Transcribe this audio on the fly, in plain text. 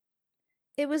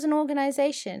It was an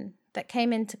organisation that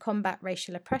came in to combat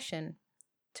racial oppression,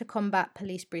 to combat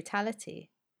police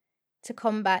brutality, to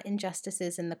combat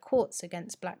injustices in the courts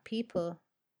against black people,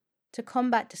 to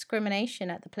combat discrimination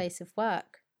at the place of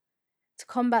work, to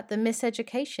combat the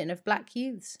miseducation of black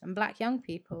youths and black young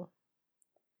people.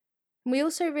 We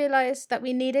also realised that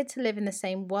we needed to live in the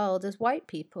same world as white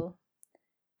people,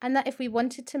 and that if we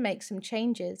wanted to make some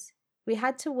changes, we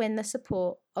had to win the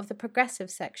support of the progressive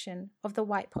section of the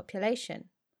white population.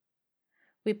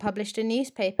 We published a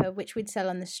newspaper which we'd sell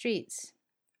on the streets.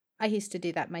 I used to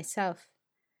do that myself.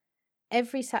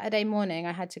 Every Saturday morning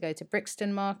I had to go to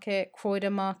Brixton Market,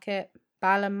 Croydon Market,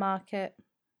 Balham Market,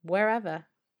 wherever.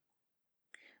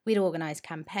 We'd organise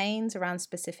campaigns around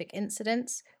specific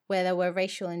incidents where there were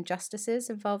racial injustices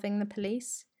involving the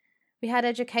police. We had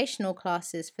educational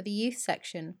classes for the youth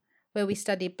section where we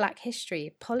studied black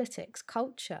history, politics,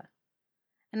 culture.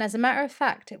 And as a matter of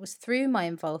fact, it was through my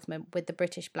involvement with the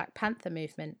British Black Panther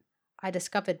movement I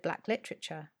discovered black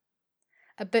literature,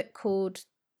 a book called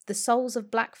The Souls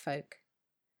of Black Folk,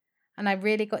 and I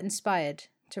really got inspired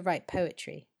to write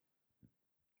poetry.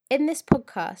 In this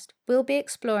podcast, we'll be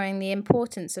exploring the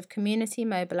importance of community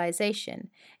mobilisation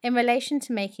in relation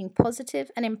to making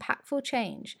positive and impactful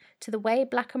change to the way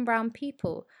black and brown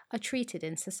people are treated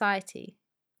in society.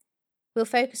 We'll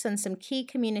focus on some key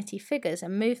community figures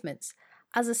and movements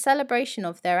as a celebration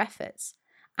of their efforts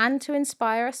and to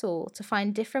inspire us all to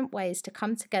find different ways to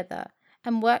come together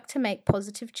and work to make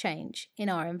positive change in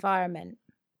our environment.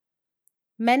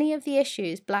 Many of the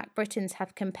issues Black Britons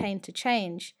have campaigned to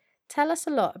change tell us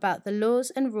a lot about the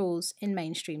laws and rules in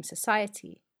mainstream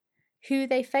society, who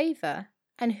they favour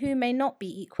and who may not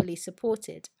be equally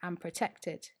supported and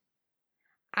protected.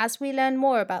 As we learn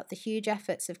more about the huge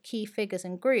efforts of key figures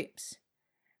and groups,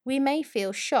 we may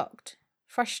feel shocked,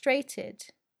 frustrated,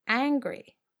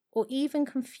 angry, or even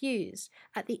confused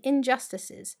at the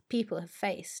injustices people have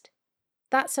faced.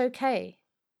 That's okay.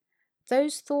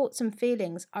 Those thoughts and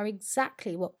feelings are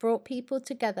exactly what brought people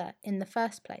together in the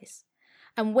first place.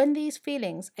 And when these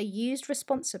feelings are used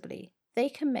responsibly, they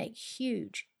can make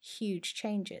huge, huge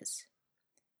changes.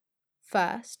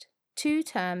 First, two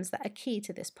terms that are key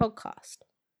to this podcast.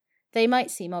 They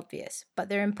might seem obvious, but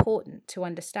they're important to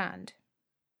understand.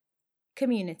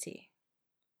 Community.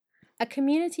 A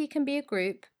community can be a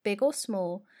group, big or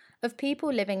small, of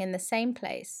people living in the same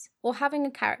place or having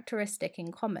a characteristic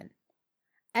in common.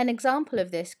 An example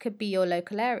of this could be your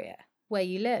local area, where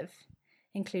you live,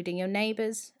 including your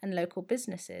neighbours and local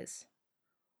businesses.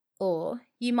 Or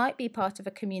you might be part of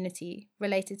a community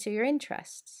related to your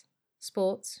interests,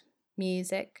 sports,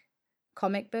 music,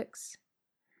 comic books.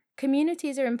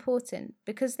 Communities are important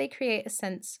because they create a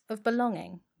sense of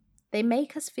belonging. They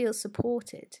make us feel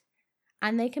supported,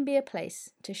 and they can be a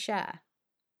place to share.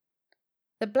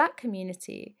 The Black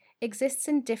community exists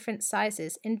in different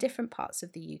sizes in different parts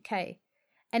of the UK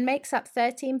and makes up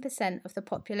 13% of the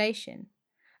population,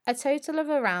 a total of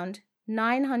around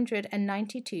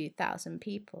 992,000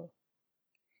 people.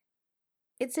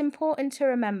 It's important to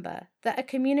remember that a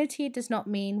community does not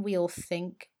mean we all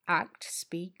think, act,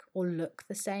 speak, or look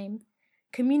the same.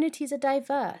 Communities are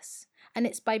diverse, and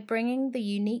it's by bringing the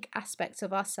unique aspects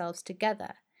of ourselves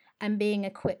together and being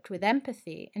equipped with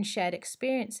empathy and shared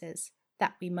experiences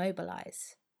that we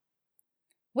mobilise.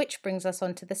 Which brings us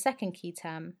on to the second key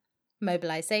term,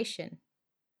 mobilisation.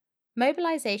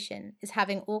 Mobilisation is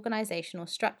having organisational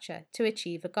structure to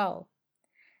achieve a goal.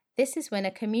 This is when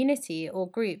a community or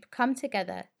group come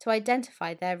together to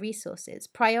identify their resources,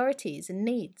 priorities and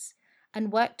needs,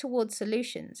 and work towards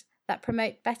solutions that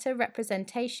promote better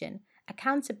representation,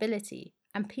 accountability,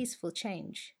 and peaceful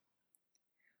change.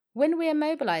 When we are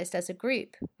mobilised as a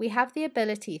group, we have the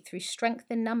ability through strength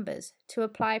in numbers to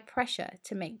apply pressure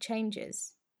to make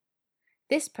changes.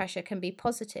 This pressure can be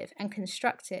positive and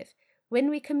constructive when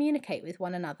we communicate with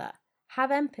one another,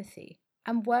 have empathy,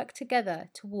 and work together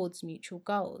towards mutual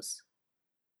goals.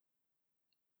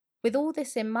 With all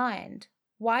this in mind,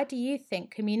 why do you think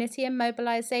community and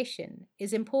mobilisation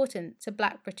is important to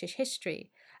Black British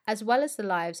history as well as the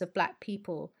lives of Black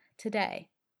people today?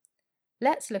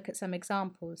 Let's look at some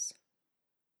examples.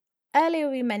 Earlier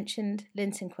we mentioned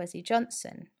Linton Kwesi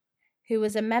Johnson, who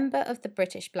was a member of the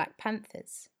British Black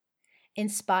Panthers.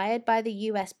 Inspired by the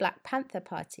US Black Panther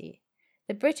Party,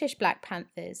 the British Black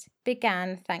Panthers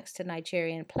began thanks to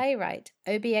Nigerian playwright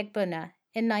Obi Egbuna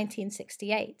in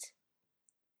 1968.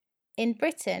 In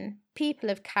Britain, people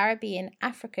of Caribbean,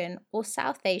 African, or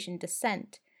South Asian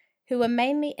descent, who were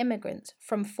mainly immigrants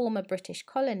from former British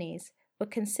colonies, were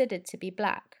considered to be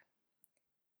black.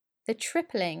 The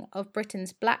tripling of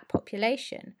Britain's black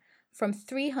population from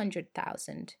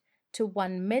 300,000 to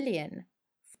 1 million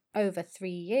over 3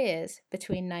 years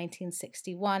between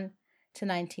 1961 to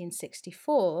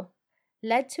 1964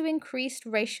 led to increased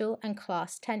racial and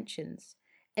class tensions,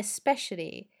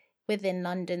 especially within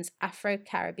London's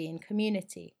Afro-Caribbean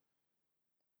community.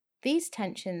 These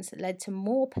tensions led to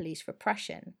more police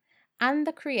repression and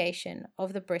the creation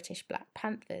of the British Black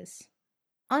Panthers.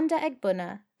 Under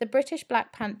Egbuna, the British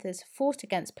Black Panthers fought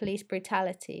against police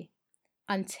brutality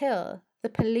until the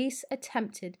police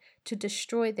attempted to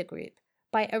destroy the group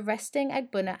by arresting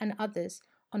Egbuna and others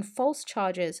on false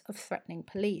charges of threatening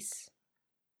police.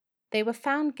 They were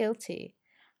found guilty,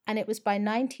 and it was by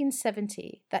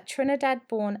 1970 that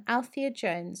Trinidad-born Althea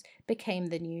Jones became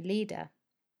the new leader.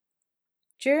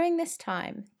 During this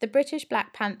time, the British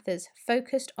Black Panthers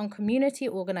focused on community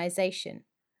organisation,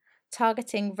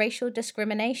 targeting racial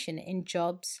discrimination in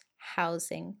jobs,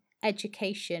 housing,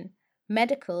 education,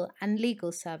 medical and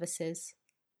legal services.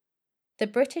 The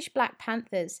British Black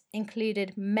Panthers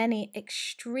included many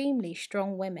extremely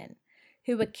strong women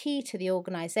who were key to the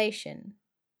organisation.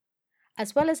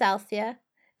 As well as Althea,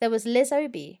 there was Liz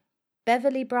Obi,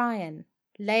 Beverly Bryan,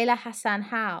 Layla Hassan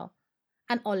Howe,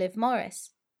 and Olive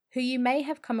Morris, who you may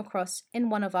have come across in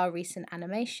one of our recent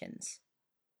animations.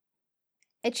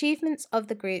 Achievements of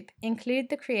the group include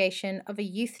the creation of a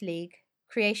youth league,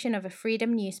 creation of a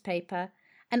freedom newspaper,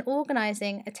 and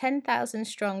organising a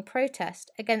 10,000-strong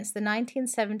protest against the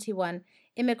 1971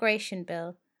 immigration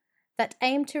bill that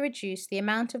aimed to reduce the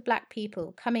amount of black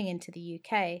people coming into the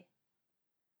UK.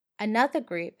 Another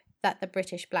group that the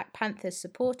British Black Panthers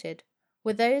supported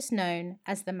were those known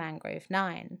as the Mangrove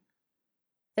Nine.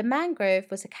 The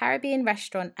Mangrove was a Caribbean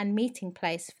restaurant and meeting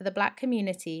place for the black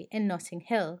community in Notting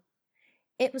Hill.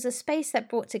 It was a space that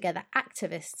brought together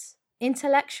activists,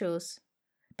 intellectuals,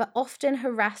 but often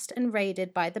harassed and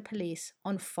raided by the police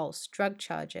on false drug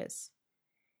charges.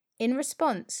 In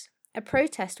response, a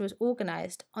protest was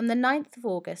organised on the 9th of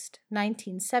August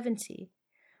 1970,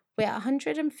 where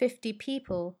 150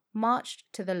 people marched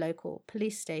to the local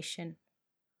police station.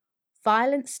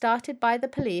 Violence started by the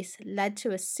police led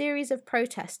to a series of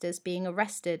protesters being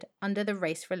arrested under the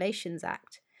Race Relations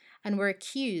Act and were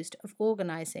accused of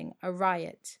organising a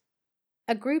riot.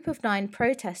 A group of 9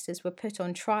 protesters were put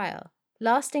on trial,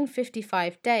 lasting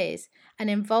 55 days, and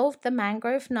involved the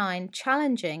Mangrove Nine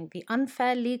challenging the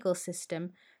unfair legal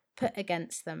system put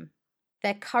against them.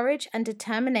 Their courage and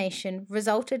determination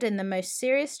resulted in the most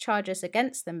serious charges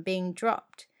against them being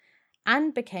dropped,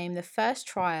 and became the first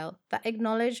trial that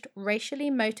acknowledged racially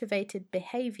motivated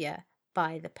behaviour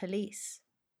by the police.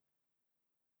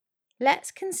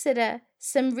 Let's consider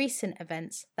some recent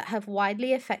events that have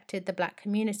widely affected the black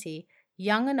community,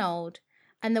 young and old,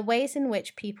 and the ways in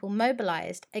which people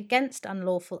mobilised against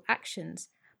unlawful actions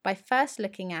by first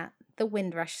looking at the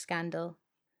Windrush scandal.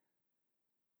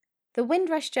 The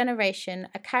Windrush generation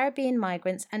are Caribbean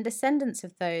migrants and descendants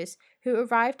of those who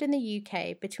arrived in the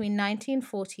UK between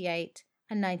 1948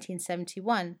 and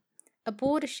 1971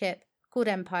 aboard a ship called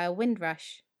Empire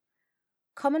Windrush.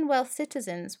 Commonwealth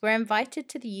citizens were invited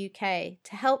to the UK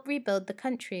to help rebuild the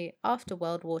country after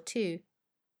World War II.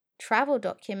 Travel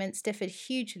documents differed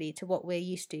hugely to what we're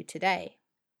used to today.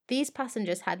 These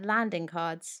passengers had landing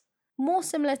cards, more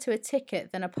similar to a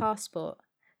ticket than a passport,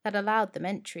 that allowed them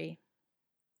entry.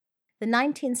 The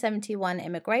 1971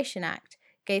 Immigration Act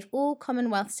gave all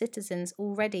Commonwealth citizens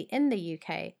already in the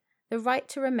UK the right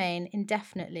to remain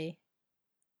indefinitely.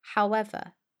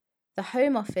 However, the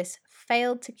Home Office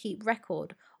failed to keep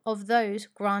record of those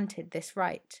granted this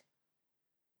right.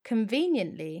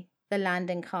 Conveniently, the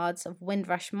landing cards of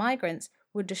Windrush migrants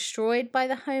were destroyed by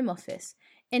the Home Office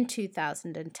in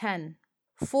 2010,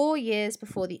 4 years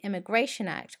before the Immigration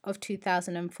Act of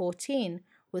 2014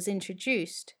 was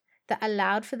introduced that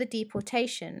allowed for the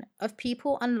deportation of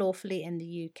people unlawfully in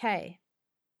the UK.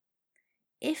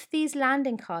 If these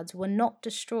landing cards were not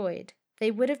destroyed,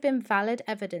 they would have been valid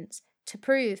evidence to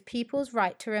prove people's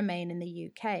right to remain in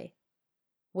the UK.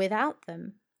 Without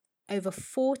them, over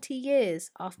 40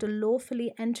 years after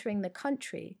lawfully entering the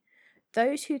country,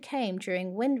 those who came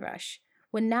during Windrush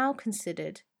were now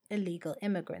considered illegal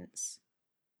immigrants.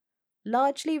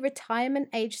 Largely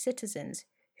retirement-age citizens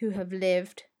who have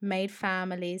lived, made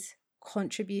families,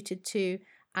 contributed to,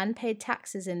 and paid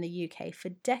taxes in the UK for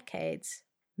decades,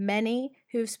 many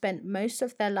who have spent most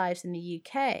of their lives in the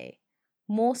UK,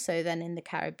 more so than in the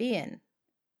Caribbean.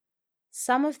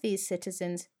 Some of these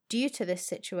citizens, due to this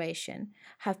situation,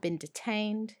 have been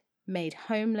detained, made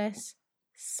homeless,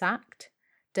 sacked,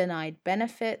 denied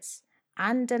benefits,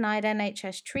 and denied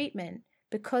NHS treatment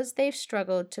because they've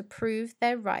struggled to prove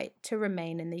their right to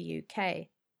remain in the UK.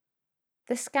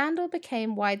 The scandal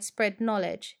became widespread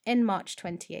knowledge in March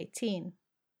 2018.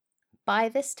 by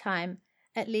this time,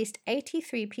 at least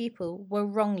 83 people were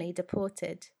wrongly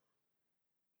deported.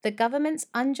 The government's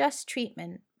unjust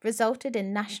treatment resulted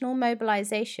in national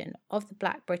mobilisation of the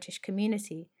Black British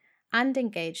community and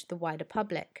engaged the wider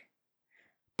public.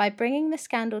 By bringing the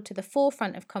scandal to the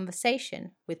forefront of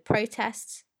conversation with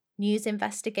protests, news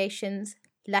investigations,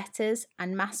 letters,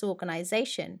 and mass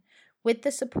organisation, with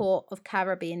the support of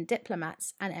Caribbean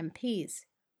diplomats and MPs,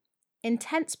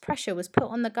 intense pressure was put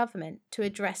on the government to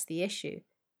address the issue.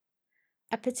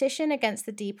 A petition against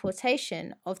the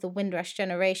deportation of the Windrush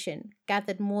generation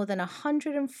gathered more than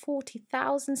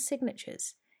 140,000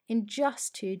 signatures in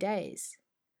just 2 days.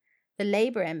 The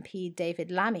Labour MP David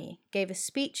Lammy gave a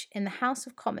speech in the House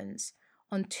of Commons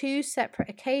on 2 separate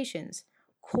occasions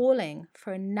calling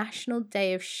for a national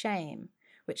day of shame,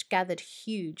 which gathered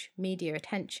huge media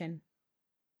attention.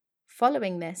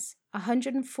 Following this,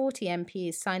 140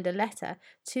 MPs signed a letter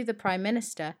to the Prime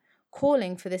Minister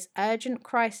calling for this urgent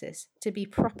crisis to be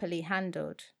properly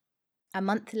handled. A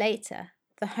month later,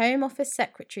 the Home Office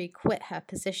Secretary quit her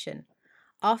position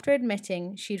after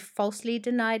admitting she'd falsely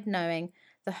denied knowing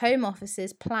the Home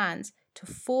Office's plans to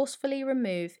forcefully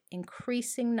remove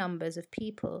increasing numbers of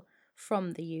people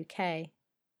from the UK.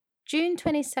 June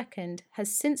 22nd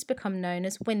has since become known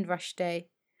as Windrush Day,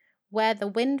 where the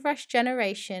Windrush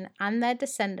generation and their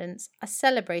descendants are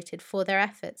celebrated for their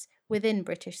efforts within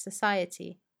British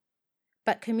society.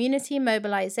 But community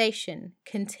mobilisation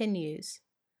continues.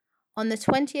 On the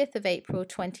 20th of April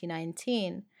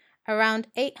 2019, around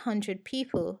 800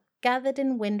 people gathered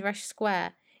in Windrush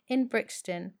Square in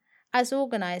Brixton as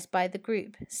organised by the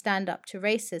group Stand Up to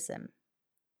Racism.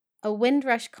 A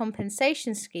Windrush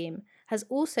compensation scheme has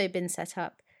also been set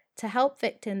up to help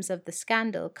victims of the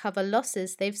scandal cover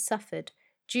losses they've suffered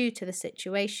due to the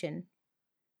situation.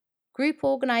 Group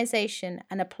organisation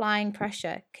and applying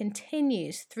pressure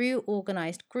continues through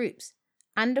organised groups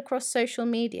and across social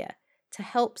media to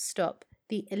help stop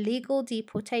the illegal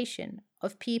deportation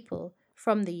of people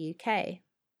from the UK.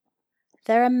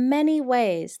 There are many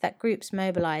ways that groups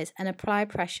mobilise and apply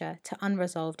pressure to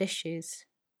unresolved issues.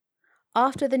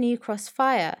 After the New Cross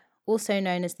fire, also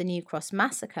known as the New Cross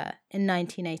Massacre in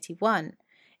 1981,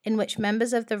 in which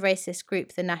members of the racist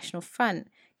group the National Front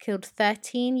killed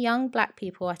 13 young black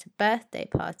people at a birthday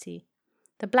party,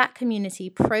 the black community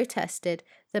protested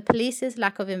the police's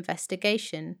lack of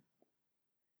investigation.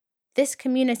 This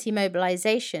community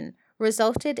mobilisation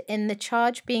resulted in the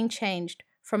charge being changed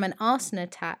from an arson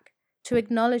attack to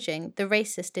acknowledging the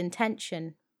racist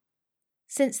intention.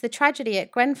 Since the tragedy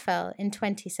at Grenfell in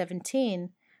 2017,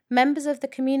 members of the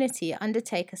community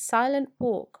undertake a silent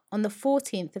walk on the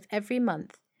 14th of every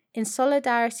month in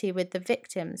solidarity with the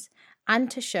victims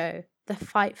and to show the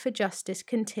fight for justice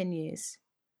continues.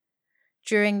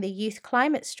 During the youth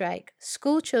climate strike,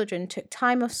 school children took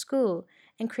time off school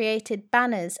and created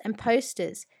banners and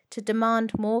posters to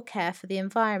demand more care for the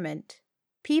environment.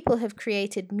 People have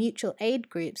created mutual aid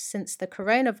groups since the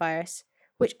coronavirus,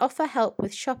 which offer help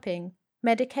with shopping,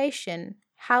 medication,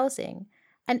 housing,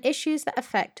 and issues that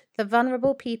affect the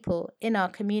vulnerable people in our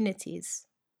communities.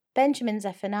 Benjamin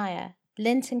Zephaniah,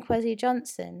 Linton Kwesi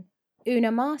Johnson,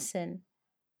 Una Marson,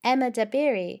 Emma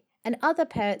Dabiri, and other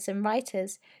poets and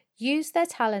writers use their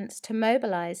talents to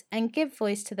mobilise and give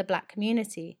voice to the black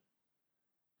community.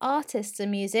 Artists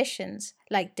and musicians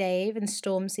like Dave and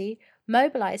Stormzy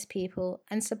mobilise people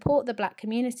and support the black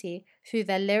community through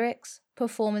their lyrics,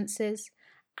 performances,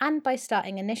 and by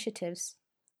starting initiatives,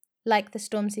 like the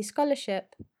Stormzy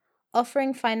Scholarship,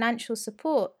 offering financial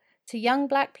support to young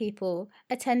black people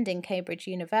attending Cambridge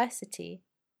University,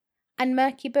 and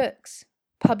Murky Books,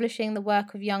 publishing the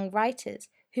work of young writers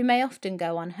who may often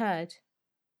go unheard.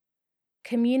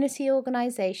 Community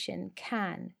organisation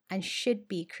can and should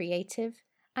be creative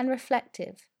and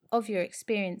reflective of your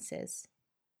experiences.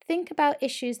 Think about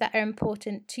issues that are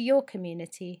important to your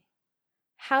community.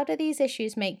 How do these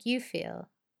issues make you feel?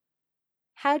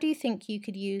 How do you think you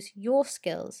could use your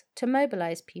skills to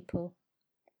mobilise people?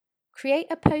 Create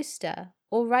a poster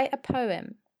or write a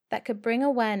poem that could bring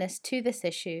awareness to this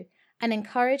issue and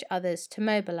encourage others to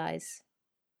mobilise.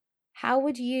 How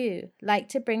would you like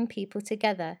to bring people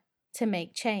together to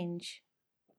make change?